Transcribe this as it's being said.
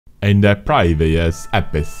in the previous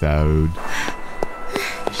episode.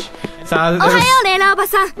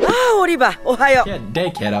 Oliver, Ohio. Good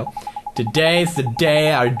day, kiddo. Today's the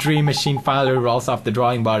day our dream machine finally rolls off the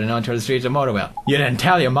drawing board and onto the streets of Motorwell. You didn't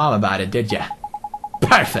tell your mom about it, did ya?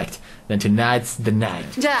 Perfect. Then tonight's the night.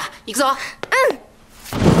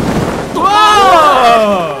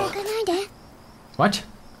 Whoa! What?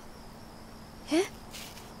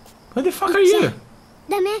 Who the fuck are you?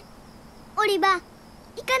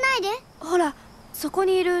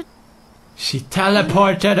 She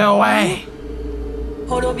teleported away.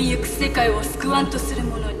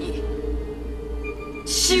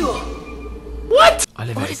 What?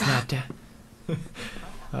 Oliver is not dead.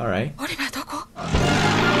 Alright. Water?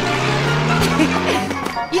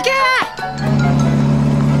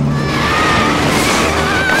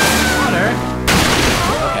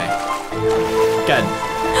 Okay. Good.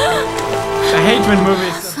 I hate when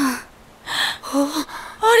movies...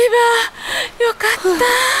 Oliver! よかっ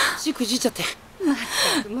た。しくじっちゃって。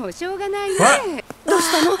もうしょうがないね。どうし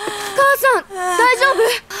たの？母さん、大丈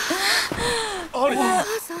夫？オリバー。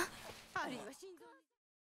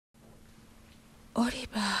オリ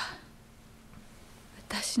バー。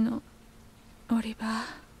私のオリバー。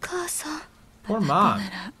母さん。Poor mom.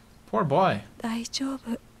 Poor boy. 大丈夫。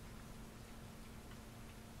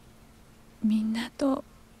みんなと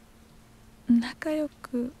仲良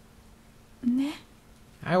くね。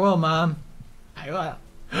I will, Mom. I will.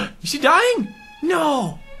 Is she dying?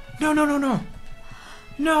 No! No, no, no, no.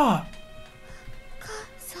 No! 母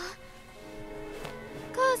さん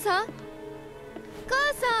母さん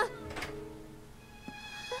母さ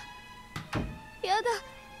んやだ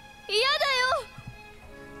嫌だよ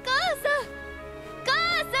母さん母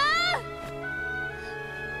さん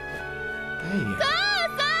Hey. 母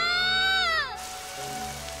さん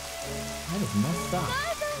That is messed up.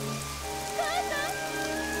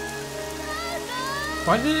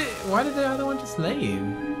 Why did the other one just leave?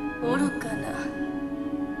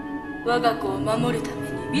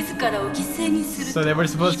 So they were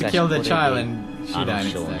supposed to kill the child and she died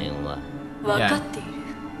instead. Yeah.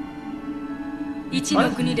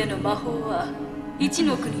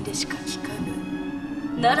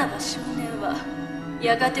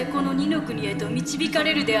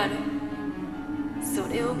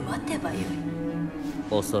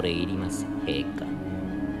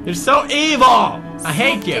 You're so evil! I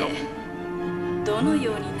hate you!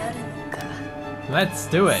 Let's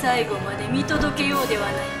do it.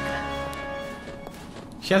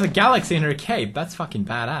 She has a galaxy in her cape. That's fucking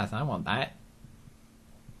badass. I want that.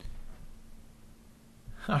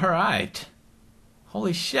 Alright.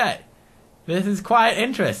 Holy shit. This is quite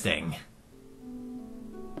interesting.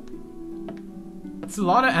 It's a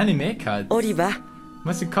lot of anime cuts. Oliver.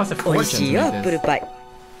 Must have cost a fortune to make this.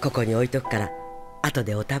 ここに置いとくから後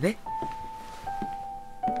でお食べ。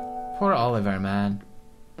 Poor Oliver, man.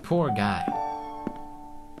 Poor guy.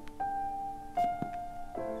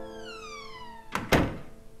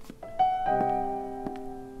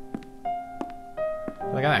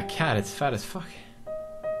 Look at that cat, it's fat as fuck.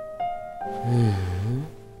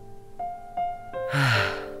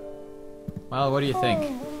 Well, what do you think?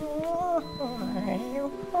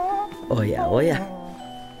 おやおや。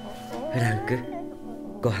フランク、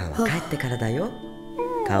ご飯は帰ってからだよ。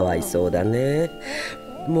かわいそうだね。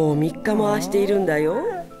もう3日もあしているんだよ。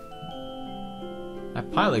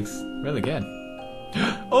 That pie looks really good.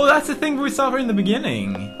 Oh, that's the thing we saw her in the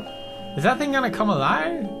beginning. Is that thing gonna come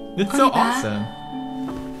alive? It's so awesome.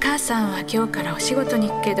 母さんは今日からお仕事に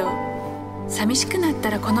行くけど、寂しくなった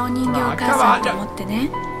らこのお人形を母さんと思ってね。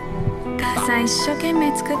母さん一生懸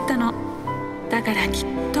命作ったの。だからきっ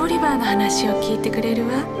とオリバーの話を聞いてくれる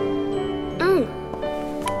わ。うん。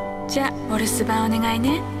じゃあお留守番お願い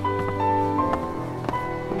ね。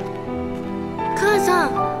母さ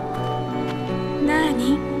ん。なー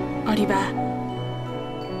に、オリバー。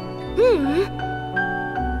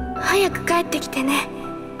早く帰ってきてね。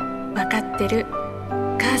わかってる。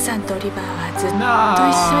母さんとオリバーはずっと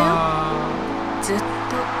一緒よ。ずっと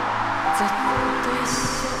一緒。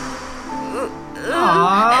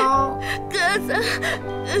母さん、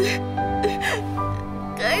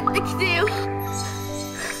帰ってきてよ。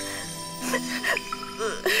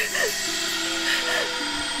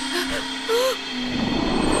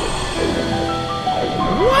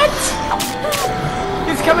What?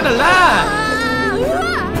 He's coming alive!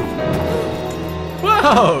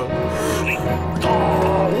 Whoa!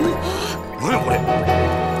 これ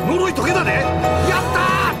呪い解けたね。やっ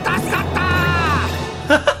たー、助かった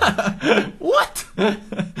ー。What?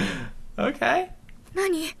 Okay.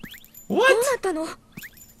 何？ What? どうなったの？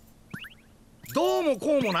どうも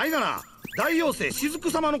こうもないがな。大妖精雫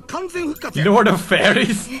様の完全復活や。 Lord of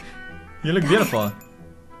Fairies? You look beautiful.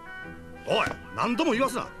 おい、何度も言わ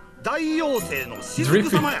すな。大妖精の雫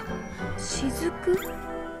様や。雫？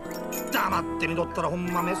黙ってみとったらほん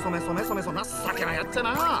まメソ情けなやっちゃ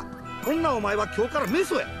な。こんなお前は今日からメ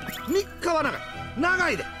ソや。3日は長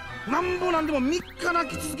いで。なんぼなんでも3日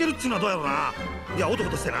泣き続けるっちゅうのはどうやろうな。いや、男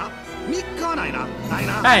としてな、3日はないな。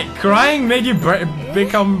Hey, crying made you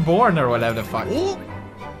become born or whatever the fuck. お、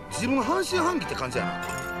自分半信半疑って感じや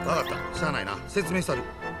な。分かった、しゃあないな。説明したる。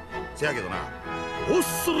せやけどな、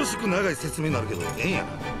恐ろしく長い説明になるけど、ええんや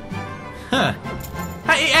Huh. な。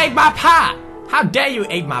Hey, you ate my pie! How dare you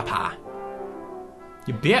eat my pie?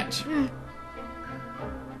 You bitch.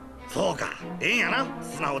 そうか、ええんやな。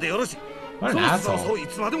素直でよろしい。 What そ an の素直さ asshole. をい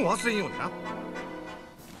つまでも忘れんようにな。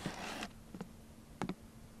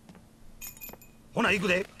ほな、行く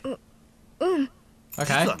で。実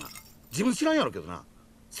Okay. はな、自分知らんやろけどな、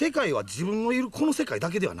世界は自分のいるこの世界だ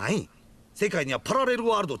けではない。世界にはパラレル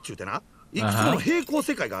ワールドっちゅうてな、いくつもの平行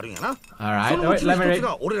世界があるんやな。 Alright. そのうちの Let me 一つ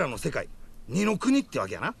が俺らの世界、二の国ってわ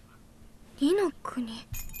けやな。二の国？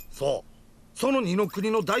そう、その二の国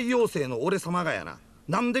の大妖精の俺様がやな、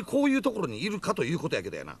なんでこういうところにいるかということやけ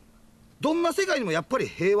どやな、どんな世界にもやっぱり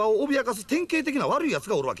平和を脅かす典型的な悪い奴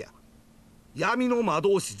がおるわけや。闇の魔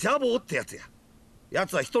導士ジャボーってやつや。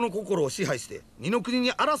奴は人の心を支配して二の国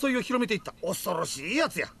に争いを広めていった恐ろしいや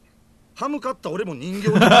つや。歯向かった俺も人形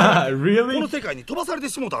にこ Really? の世界に飛ばされて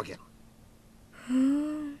しもうたわけや。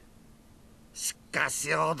しかし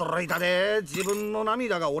驚いたで。自分の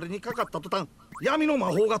涙が俺にかかった途端、闇の魔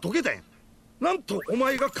法が解けたんや。なんとお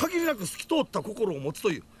前が限りなく透き通った心を持つと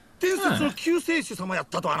いう伝説の救世主様やっ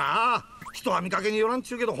たとはな。人は見かけによらん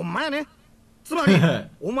ちゅうけどほんまやね。つまり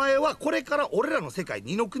お前はこれから俺らの世界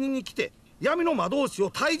二の国に来て闇の魔導士を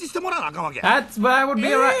退治してもらわなあかんわけや。 That's what would be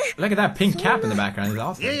alright. Look at that pink cap in the background. It's い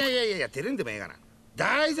awesome. やいやいやいやいや、照れんでもええがな。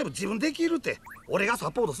大丈夫、自分できるって。俺がサ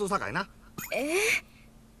ポートするさかいな。え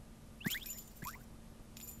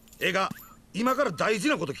えが、今から大事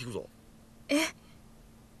なこと聞くぞ。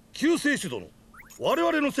救世主殿、我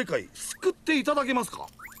々の世界救っていただけますか？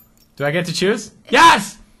 Do I get to choose?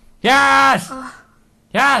 Yes! Yes!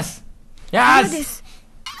 Yes! 嫌で Yes! す。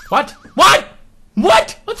 What? What?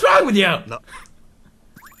 What? What's wrong with you? な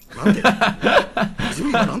んで自分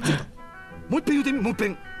今なんて言った？もう一遍言うてみ、もう一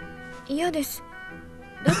遍。嫌です。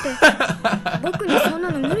だって僕にそん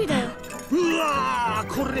なの無理だよ。うわ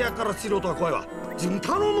ー、これやから素人は怖いわ。自分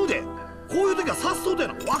頼むで。こういう時はさっそうだ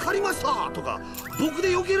よな。分かりましたとか、僕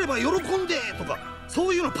でよければ喜んでとか、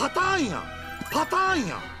そういうのパターンや。パターン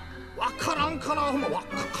や。分からんかな、ほんま分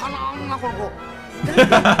からんな、この子。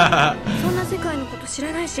そんな世界のこと知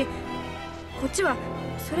らないし、こっちは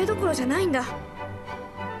それどころじゃないんだ。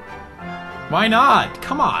 Why not?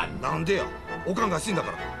 Come on. なんでや、おかんが死んだ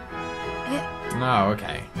から。 No,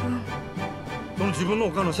 okay. その自分の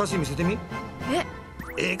おかんの写真見せてみ。え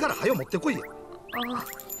ええから早持ってこいや。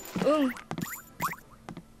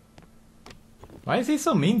Why is he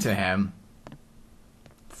so mean to him?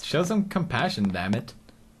 Show some compassion, damn it.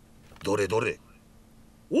 どれどれ。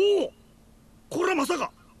おお、これはまさ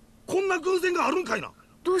かこんな偶然があるんかいな。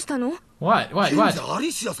どうしたの？ What? What? 賢 What? 者ア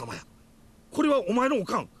リシア様や。これはお前のお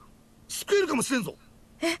かん救えるかもしれんぞ。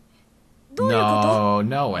どういうこと？ No,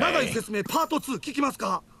 no 長い way. 説明パート2聞きます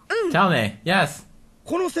か？ Tell me. Yes.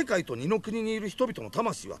 この世界と二の国にいる人々の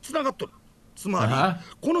魂はつながっとる。つまり、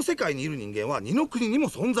この世界にいる人間は二の国にも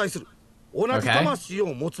存在する。同じ魂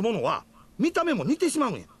を持つ者は見た目も似てしま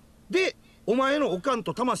うんや。で、お前のおかん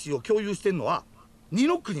と魂を共有してんのは二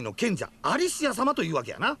の国の賢者アリシア様というわ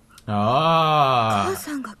けやな。Ah. 母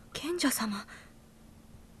さんが賢者様。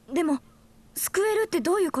でも救えるって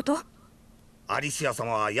どういうこと？アリシア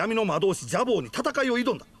様は闇の魔導士ジャボーに戦いを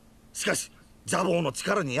挑んだ。しかしジャボーの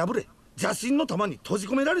力に敗れ邪神の玉に閉じ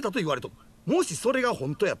込められたと言われとる。もしそれが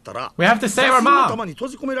本当やったら We have to save our 邪神の mom. 玉に閉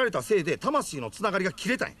じ込められたせいで魂のつながりが切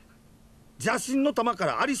れたんや。邪神の玉か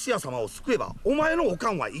らアリシア様を救えばお前のお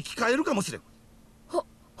かんは生き返るかもしれん。本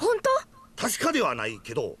当？確かではない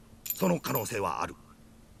けどその可能性はある。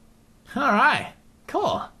 Alright.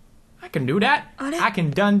 Cool. I can do that. あれ？ I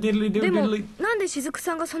can done diddly do でも diddly. なんで雫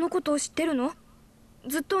さんがそのことを知ってるの？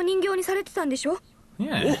ずっと人形にされてたんでしょ？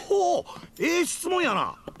 Yeah. おお、質問や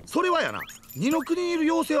な。それはやな、二の国にいる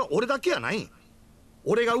妖精は俺だけやない。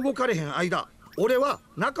俺が動かれへん間、俺は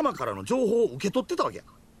仲間からの情報を受け取ってたわけや。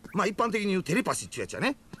まあ一般的に言うテレパシーっちゅうやつや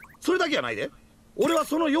ね。それだけやないで。俺は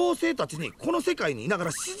その妖精たちにこの世界にいながら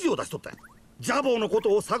指示を出しとったんや。ジャボーのこ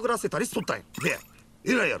とを探らせたりしとったんや。で、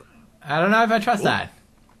偉いやろ。 I don't know if I trust that.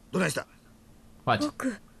 どないした？ What?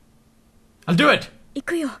 僕 I'll do it. 行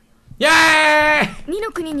くよ。 Yay! 二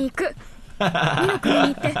の国に行く。二の国に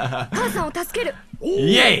行って母さんを助ける。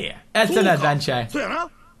 Yeah! That's an adventure. そうやな。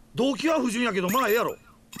動機は不純やけどまあええやろ。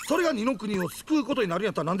それが二の国を救うことになるん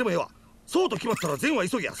やったら何でもええわ。そうと決まったら善は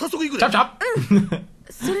急ぎや。早速行くで。 Chop chop!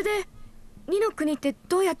 それで二の国って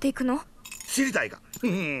どうやって行くの？知りたいか。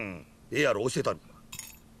ええやろ、教えたる。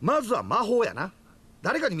まずは魔法やな。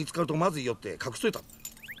誰かに見つかるとまずいよって隠しといた。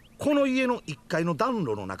この家の1階の暖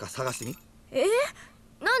炉の中探してみ。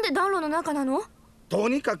なんで暖炉の中なの？と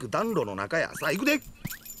にかく暖炉の中や。さあ行くで。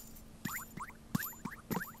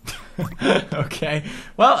 Okay.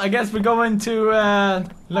 Well, I guess we're going to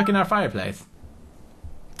look in our fireplace.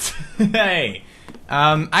 Hey.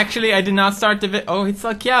 Actually, I did not start the oh, it's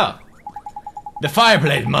like, yeah. The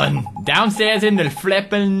fireplace, man. Downstairs in the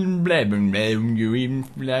flippin'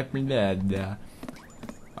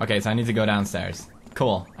 Okay, so I need to go downstairs.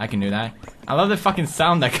 Cool, I can do that. I love the fucking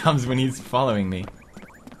sound that comes when he's following me.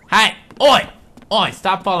 Hey! Oi! Oi,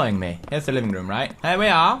 stop following me. Here's the living room, right? Here we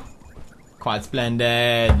are. Quite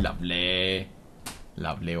splendid. Lovely.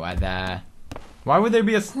 Lovely weather. Why would there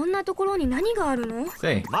be a... こんなところに何があるの？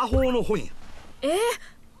 Say. 魔法の本や。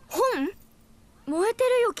本？燃えて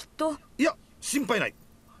るよきっと。いや、心配ない。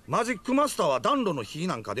マジックマスターは暖炉の火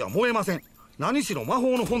なんかでは燃えません。何しろ魔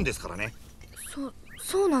法の本ですからね。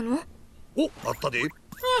そうなの？お、あったで。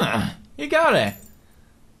You got it.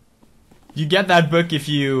 You get that book if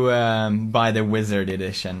you buy the Wizard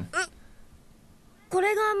edition. こ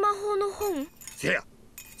れが魔法の本？せや、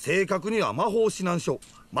正確には魔法指南書、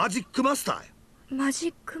マジックマスターや。マジ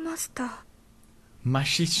ックマスター。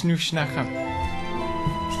Mashishnushnaka.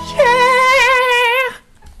 Yeah!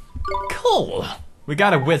 Cool. We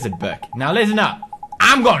got a wizard book. Now listen up.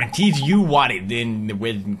 I'm gonna teach you what it in the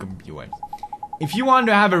wizard computer. If you want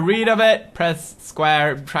to have a read of it, press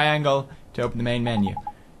square triangle to open the main menu.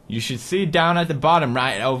 You should see it down at the bottom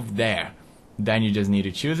right over there. Then you just need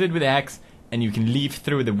to choose it with X, and you can leaf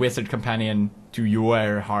through the wizard companion to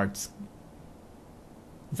your heart's...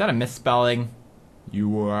 Is that a misspelling?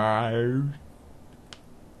 Your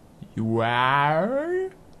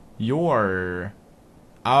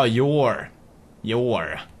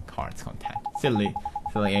heart's content. Silly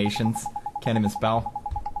Asians. Can't even spell.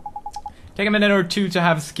 Take a minute or two to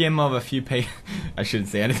have a skim of a few pages. I shouldn't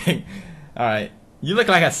say anything. Alright. You look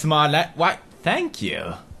like a smart lad. What? Thank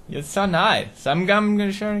you. You're so nice. I'm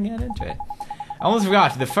gonna sure get into it. I almost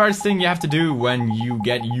forgot. The first thing you have to do when you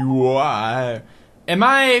get your... Am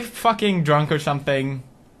I fucking drunk or something?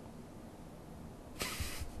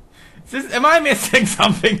 Am I missing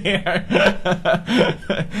something here?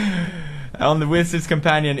 On the Wizard's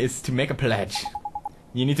Companion is to make a pledge.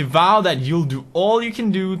 You need to vow that you'll do all you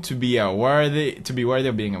can do to be worthy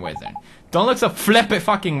of being a wizard. Don't look so flippy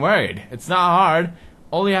fucking word. It's not hard.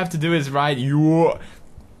 All you have to do is write your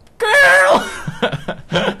girl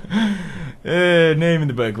name in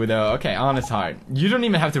the book with a honest heart. You don't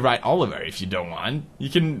even have to write Oliver if you don't want. You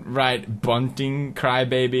can write Bunting,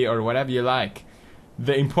 Crybaby, or whatever you like.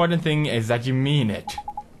 The important thing is that you mean it.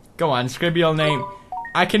 Go on, scribble your name.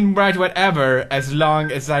 I can write whatever as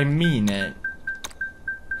long as I mean it.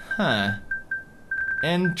 Huh.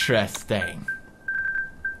 Interesting.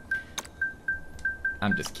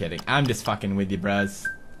 I'm just kidding. I'm just fucking with you, bros.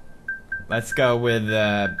 Let's go with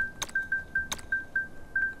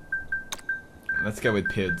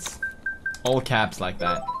Pewds. All caps like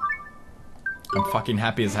that. I'm fucking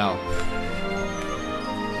happy as hell.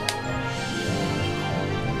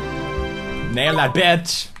 Nail that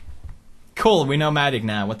bitch! Cool, we know magic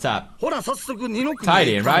now. What's up?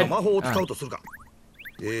 Tidy, right?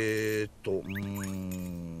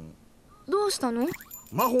 どうしたの？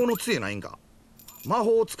魔法の杖ないんか。魔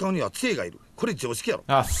法を使うには杖がいる。これ常識やろ。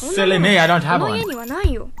Oh, silly me, I don't have この one. 家にはな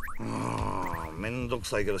いよ。めんどく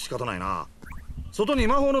さいけど仕方ないな。外に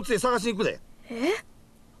魔法の杖探しに行くで。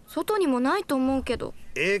外にもないと思うけど。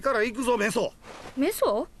から行くぞメソ。メ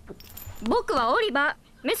ソ？僕はオリバー。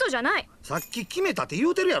メソじゃない。さっき決めたって言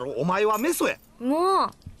うてるやろ。お前はメソや。も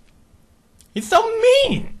う。He's so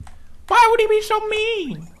mean! Why would he be so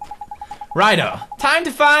mean? Righto, time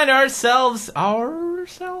to find ourselves...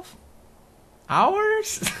 Ours?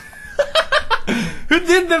 Who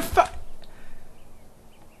did the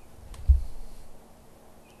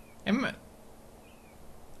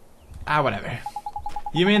whatever.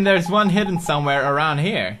 You mean there's one hidden somewhere around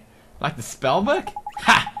here? Like the spell book?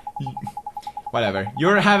 Ha! Whatever.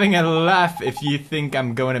 You're having a laugh if you think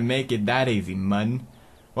I'm going to make it that easy, mun.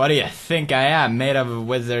 What do you think I am, made of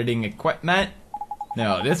wizarding equipment?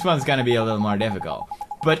 No, this one's gonna be a little more difficult.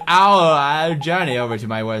 But our journey over to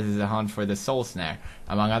my woods is a hunt for the soul snare,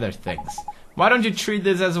 among other things. Why don't you treat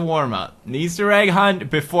this as a warm-up? An Easter egg hunt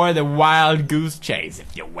before the wild goose chase,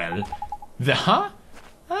 if you will. Huh?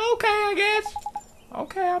 Okay, I guess.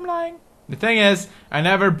 Okay, I'm lying. The thing is, I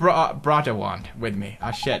never brought a wand with me.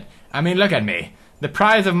 Oh shit. I mean, look at me. The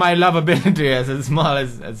price of my lovability is as small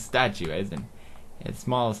as a statue, isn't it? It's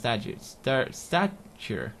small statue.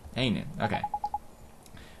 Stature, ain't it? Okay.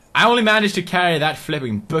 I only managed to carry that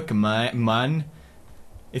flipping book, man.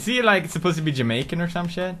 Is he like supposed to be Jamaican or some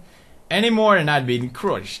shit? Any more and I'd be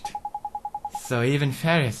crushed. So even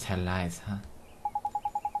fairies tell lies, huh?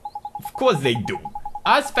 Of course they do.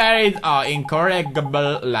 Us fairies are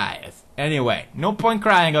incorrigible liars. Anyway, no point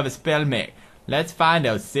crying over spilled milk. Let's find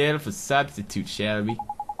ourselves a substitute, shall we?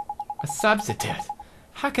 A substitute?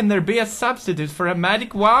 How can there be a substitute for a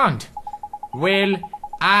magic wand? Well,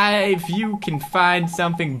 if you can find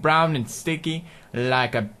something brown and sticky,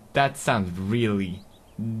 like a... That sounds really...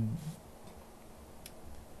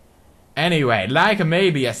 Anyway, like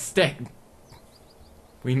maybe a stick.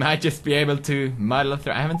 We might just be able to muddle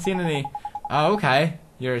through. I haven't seen any... Oh, okay.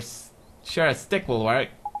 You're sure a stick will work.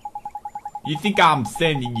 You think I'm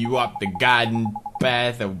sending you up the garden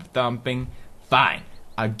path of thumping? Fine.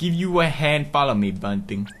 I'll give you a hand. Follow me,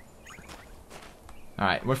 Bunting.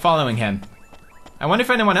 Alright, we're following him. I wonder if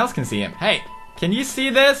anyone else can see him. Hey, can you see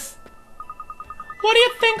this? What do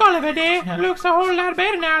you think, Oliver dear? Looks a whole lot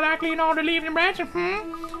better now that I clean all the leaves and branches,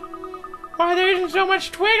 Why, there isn't so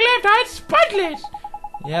much twig left, I'd spotless.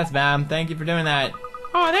 Yes, ma'am. Thank you for doing that.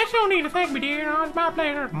 Oh, there's no need to thank me, dear. Oh, it's my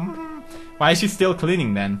pleasure. Why is she still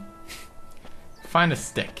cleaning, then? Find a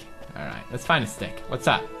stick. Alright, let's find a stick. What's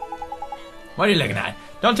up? What are you looking at?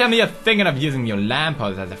 Don't tell me you're thinking of using your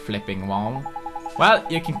lamppost as a flipping wand. Well,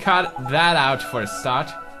 you can cut that out for a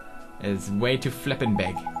start. It's way too flippin'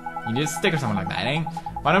 big. You need a stick or something like that, eh?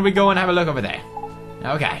 Why don't we go and have a look over there?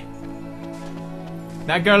 Okay.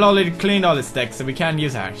 That girl already cleaned all the sticks, so we can't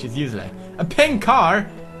use her. She's useless. A pink car?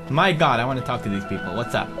 My god, I want to talk to these people.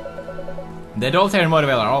 What's up? The adults here in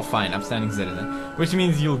Motorville are all fine, upstanding citizens, which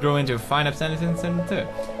means you'll grow into a fine, upstanding citizen too.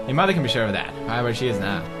 Your mother can be sure of that. However, she is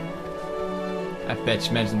now. That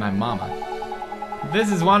bitch mentioned my mama.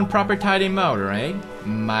 This is one proper tidy motor, eh?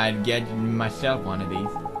 Might get myself one of these.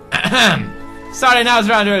 Sorry, now it's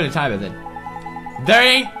around early time, is it? There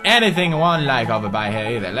ain't anything one like over by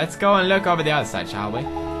here either. Let's go and look over the other side, shall we?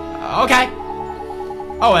 Okay.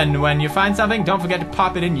 Oh, and when you find something, don't forget to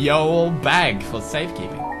pop it in your old bag for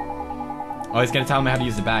safekeeping. Oh, he's gonna tell me how to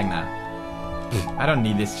use the bag now. I don't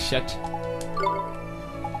need this shit.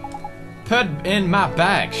 Put in my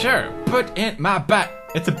bag. Sure, put in my bag.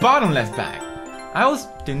 It's a bottomless bag. I also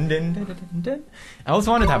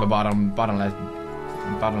wanted to have a bottomless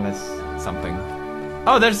something.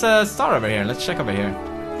 Oh, there's a star over here. Let's check over here.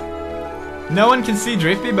 No one can see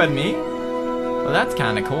Drifty but me? Well, that's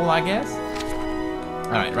kind of cool, I guess.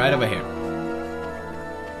 Alright, right over here.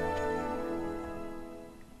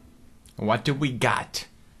 What do we got?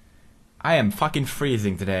 I am fucking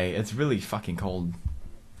freezing today. It's really fucking cold.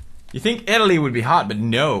 You think Italy would be hot, but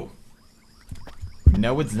no.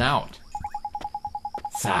 No, it's not.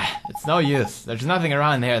 It's no use. There's nothing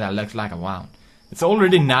around here that looks like a wound. It's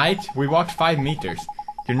already night. We walked 5 meters.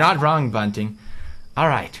 You're not wrong, Bunting.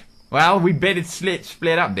 Alright. Well, we better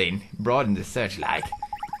split up then. Broaden the search like.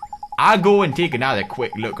 I'll go and take another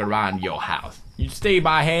quick look around your house. You stay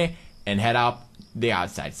by here and head up the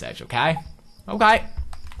outside search, okay? Okay.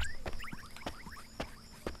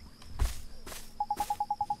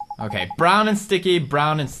 Okay, brown and sticky,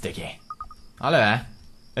 brown and sticky. Hello.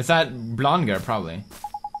 It's that blonde girl, probably.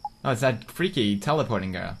 Oh, it's that freaky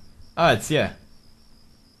teleporting girl. Oh, it's you.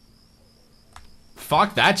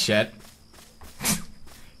 Fuck that shit.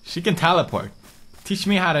 She can teleport. Teach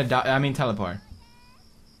me how to teleport.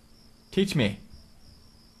 Teach me.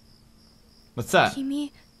 What's up?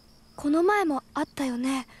 君、この前もあったよ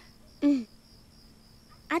ね。うん。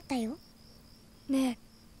あったよ。ねえ、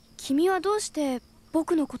君はどうして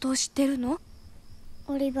僕のことを知ってるの？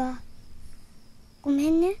オリバー。ごめ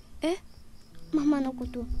んね。え？ママのこ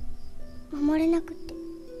と守れなくて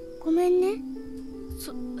ごめんね。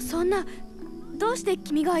そんな、どうして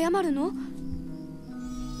君が謝るの？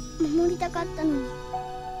守りたかったのに。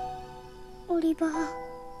オリバー。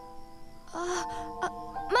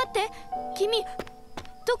待って、君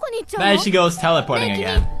どこに行っちゃうの？ There she goes teleporting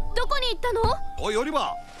again. どこに行ったの？おいオリ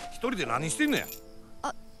バー、一人で何してんねん。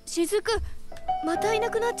雫、またいな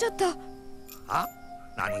くなっちゃった。あ？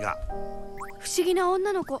何が？不思議な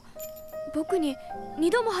女の子、僕に2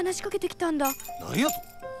度も話しかけてきたんだ。何やと？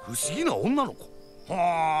不思議な女の子。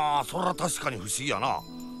はあ、そら確かに不思議やな。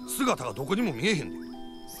姿がどこにも見えへんで。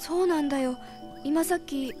そうなんだよ。今さっ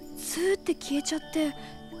きスーって消えちゃって。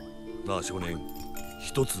なあ少年、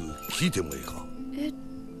一つ聞いてもええか？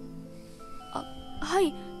は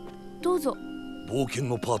い。どうぞ。冒険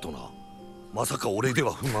のパートナー、まさか俺で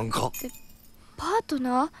は不満か？パート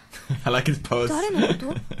ナー？ I like his pose. 誰のこと？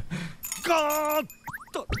ガーッ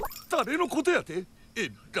誰のことやて？え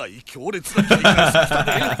らい強烈な切り返し来た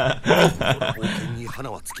で。冒険に花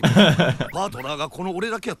はつきます。パートナーがこの俺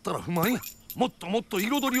だけやったら不満や。もっともっと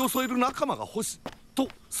彩りを添える仲間が欲しいと、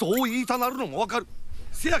そう言いたなるのもわかる。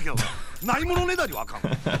せやけどないものねだりはあかん。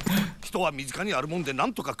人は身近にあるもんで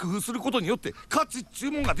何とか工夫することによって価値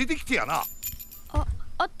注文が出てきてやな。あ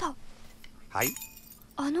った。はい。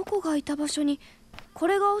あの子がいた場所にこ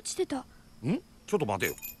れが落ちてた。ん？ちょっと待て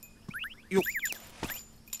よ。よっ。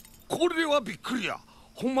これはびっくりや。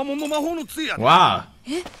ほんまもんの魔法の杖やね。Wow.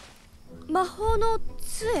 え？魔法の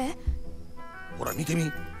杖？ほら見て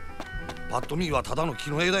み。パッと見はただの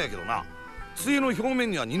木の枝やけどな。杖の表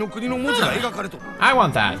面には二の国の文字が描かれとる。I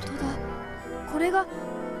want that. 本当だ。これが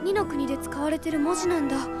二の国で使われてる文字なん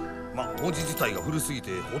だ。ま、文字自体が古すぎ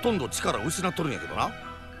てほとんど力を失っとるんやけどな。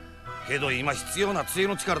けど今必要な杖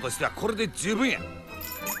の力としてはこれで十分や。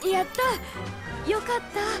やった。よかっ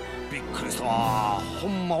た。びっくりしたわ。ほ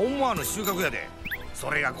んま思わぬ収穫やで。そ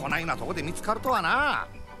れがこないなとこで見つかるとはな。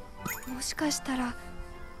もしかしたら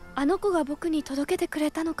あの子が僕に届けてくれ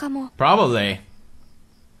たのかも。 Probably.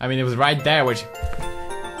 I mean, it was right there, which...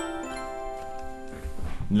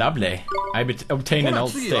 Lovely. I obtained an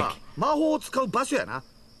old stick. 魔法を使う場所やな。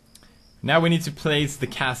 Now we need to place the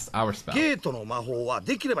cast our spell. ゲートの魔法は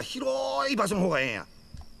できれば広い場所の方がええんや。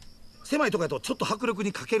狭いとこやとちょっと迫力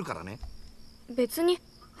に欠けるからね。別に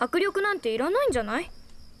迫力なんていらないんじゃない？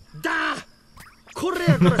だー、これ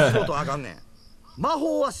やから素人あかんねん。魔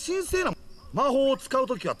法は神聖な魔法を使う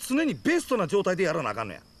ときは常にベストな状態でやらなあかん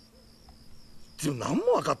ねん。でも何も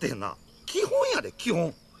分かってへんな。基本やで、基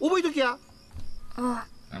本。覚えときや。ああ。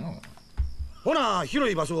ほな、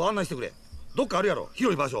広い場所を案内してくれ。どっかあるやろ、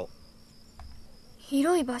広い場所。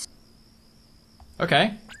広い場所。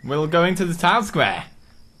 Okay, we're going to the town square.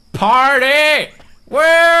 Party!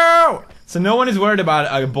 Woo! So no one is worried about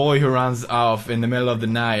a boy who runs off in the middle of the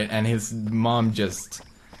night and his mom just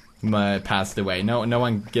passed away. No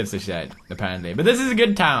one gives a shit, apparently. But this is a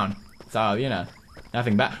good town. So, you know,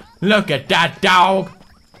 nothing bad. Look at that dog!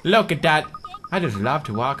 Look at that. I just love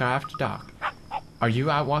to walk after dark. Are you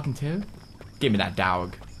out walking too? Give me that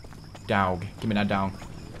dog. Dog. Give me that dog.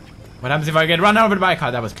 What happens if I get run over by a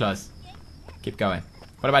car? That was close. Keep going.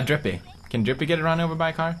 What about Drippy? Can Drippy get run over by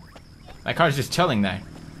a car? My car's just chilling there.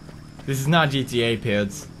 This is not GTA,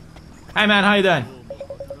 Pewds. Hey man, how you doing?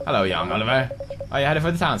 Hello, young Oliver. Are you headed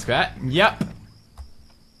for the town square? Yep.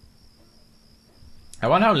 I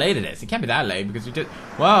wonder how late it is. It can't be that late because we just...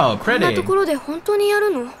 Whoa, こんな pretty. ところで本当にや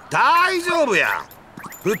るの？大丈夫や。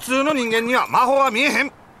普通の人間には魔法は見えへ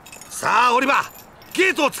ん。さあ、オリバー、ゲ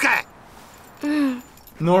ートを使え。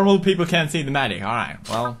Normal people can't see the magic. Alright,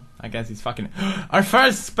 well, I guess he's fucking... Our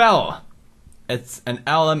first spell! It's an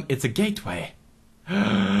elm, it's a gateway.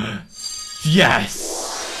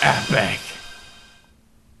 Yes! Epic!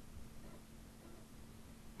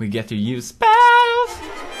 We get to use spells!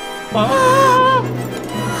 Oh!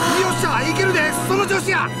 よっしゃ、いけるで、その調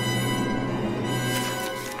子や。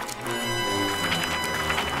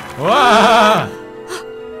Whoa!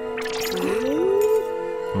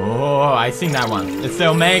 Oh, I seen that one. It's the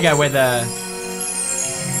Omega with the...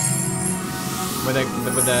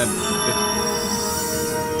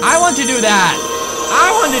 I want to do that!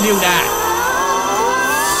 I want to do that!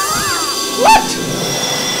 What?!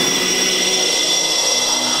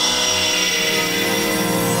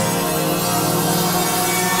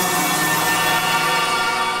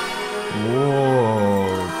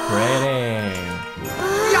 Whoa, pretty.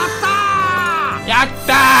 Yatta!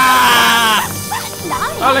 Yatta!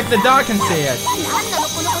 Oh, look, the dog can see it.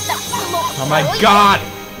 Oh my god!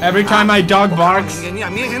 Every time my dog barks. 人間には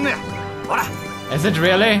見えへんのや。ほら。 Is it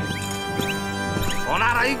really? ほ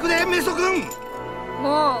なら行くで、メソ君。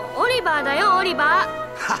もうオリバーだよ、オリバ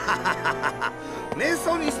ー。メ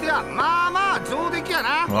ソにしてはまあまあ上出来や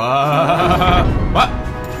な。What?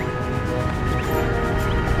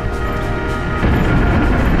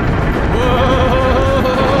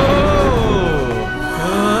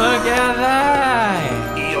 Look at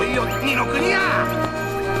that! いよいよ二の国や。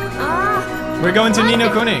We're going to Nino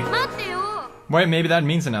Kuni. 待ってよ。 Wait, maybe that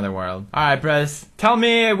means another world. Alright, Press. Tell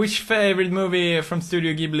me which favorite movie from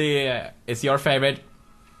Studio Ghibli is your favorite.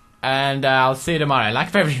 And I'll see you tomorrow.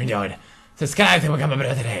 Like if you enjoyed. Subscribe to become a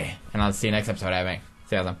brother today. And I'll see you next episode, I think.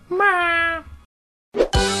 See you then. Bye.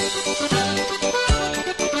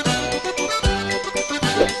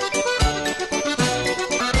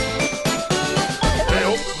 これ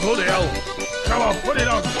を put it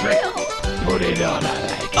on quick. Put it on, I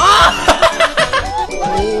like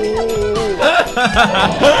it.